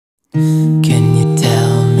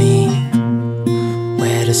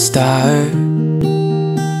start.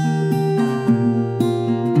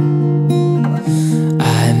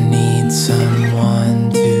 I need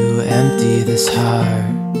someone to empty this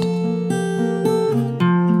heart.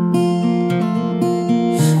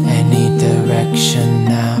 Any direction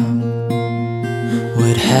now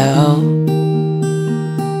would help.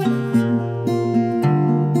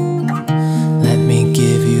 Let me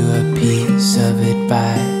give you a piece of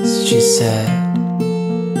advice, she said.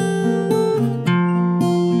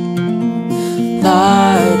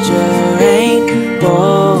 Larger ain't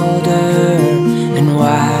bolder, and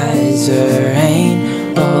wiser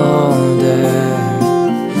ain't older.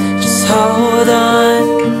 Just hold on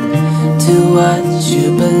to what you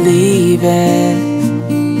believe in.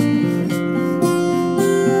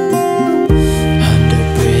 Under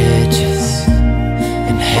bridges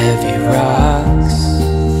and heavy rocks,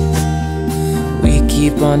 we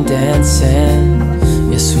keep on dancing.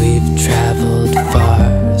 Yes, we've traveled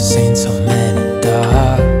far, seen so many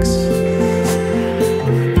dogs.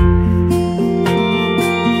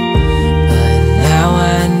 But now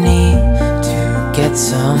I need to get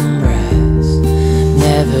some rest,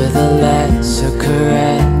 nevertheless a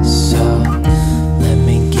caress. So let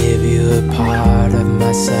me give you a part of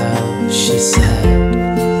myself, she said.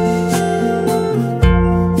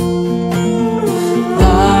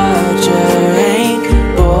 Larger ain't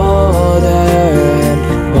bolder, and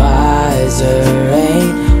wiser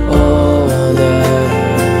ain't older.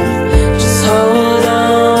 Just hold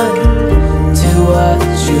on to what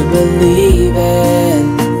you believe in.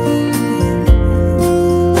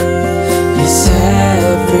 Yes,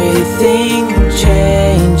 everything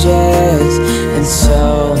changes, and so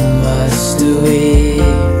must we.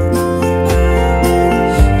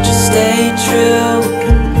 Just stay true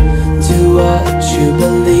to what you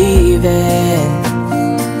believe in.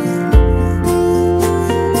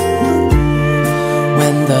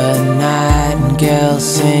 When the nightingale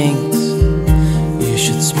sings, you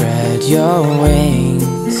should spread your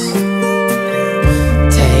wings.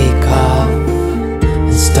 Take off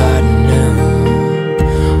and start anew.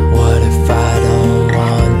 What if I don't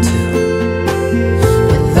want to?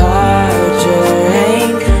 But larger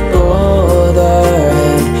ain't bolder,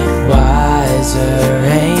 and wiser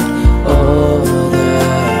ain't older.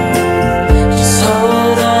 Just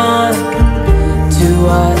hold on to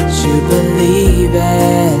what you believe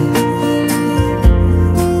in.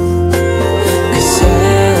 'Cause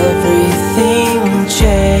everything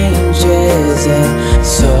changes, and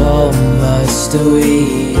so must we.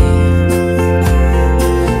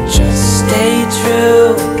 Just stay true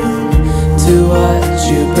to what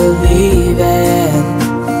you believe in.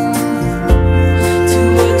 To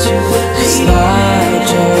what you believe in. 'Cause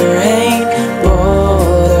larger ain't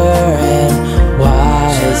bolder, and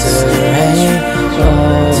wiser ain't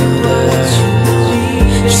older.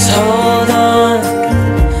 Just hold on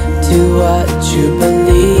to what you believe in.